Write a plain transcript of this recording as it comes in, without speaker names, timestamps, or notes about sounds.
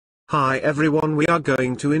Hi everyone, we are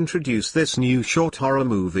going to introduce this new short horror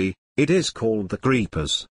movie. It is called The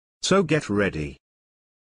Creepers. So get ready.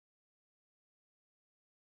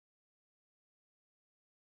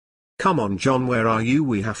 Come on John, where are you?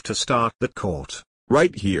 We have to start the court.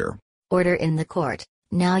 Right here. Order in the court.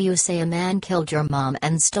 Now you say a man killed your mom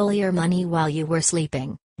and stole your money while you were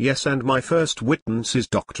sleeping. Yes, and my first witness is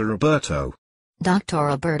Dr. Roberto. Dr.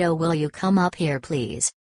 Roberto, will you come up here please?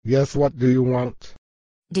 Yes, what do you want?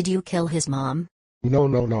 Did you kill his mom?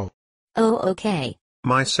 No. Oh, okay.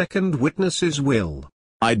 My second witness is Will.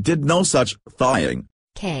 I did no such thing.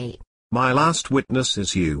 K. My last witness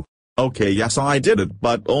is you. Okay, yes I did it,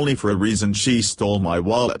 but only for a reason. She stole my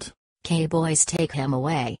wallet. K, boys, take him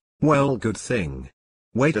away. Well, good thing.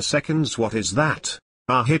 Wait a second, what is that?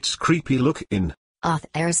 It's creepy looking.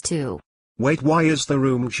 There's two. Wait, why is the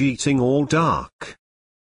room cheating all dark?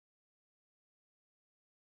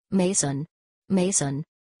 Mason.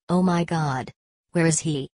 Oh my god. Where is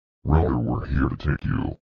he? Well, we're here to take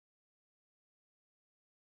you.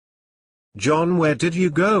 John, where did you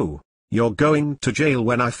go? You're going to jail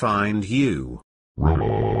when I find you.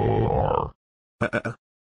 Roar.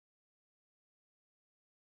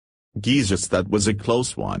 Jesus, that was a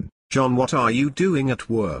close one. John, what are you doing at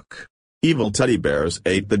work? Evil teddy bears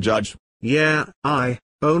ate the judge. Yeah, oh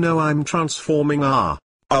no, I'm transforming. Oh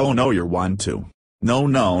no, you're one too. No.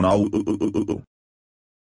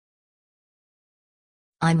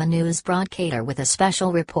 I'm a news broadcaster with a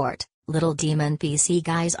special report. Little demon PC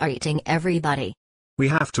guys are eating everybody. We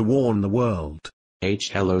have to warn the world.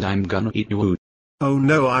 Hello, I'm gonna eat you. Oh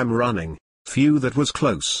no, I'm running. Phew, that was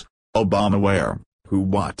close. Obama where? Who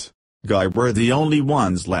what? Guy, we're the only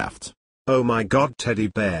ones left. Oh my god, teddy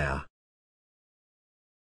bear.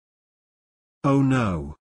 Oh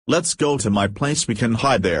no. Let's go to my place, we can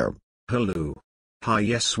hide there. Hello. Hi,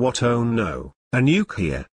 yes, what? Oh no, a nuke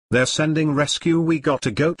here. They're sending rescue. We got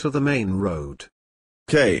to go to the main road.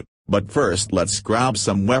 Okay, but first let's grab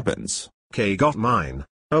some weapons. Okay, got mine.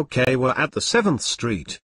 Okay, we're at the 7th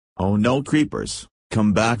Street. Oh no, creepers,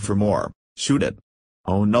 come back for more. Shoot it.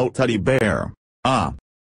 Oh no, teddy bear.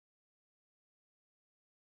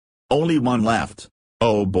 Only one left.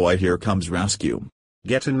 Oh boy, here comes rescue.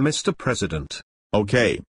 Get in, Mr. President.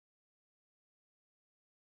 Okay.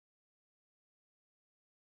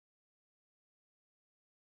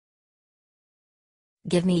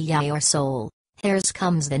 Give me your soul. Here's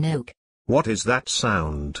comes the nuke. What is that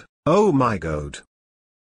sound? Oh my god.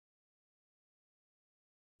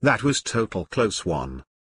 That was total close one.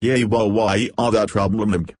 Yeah, well, why all that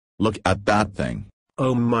problem? Look at that thing.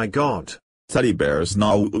 Oh my god. Teddy bears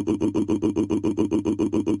now.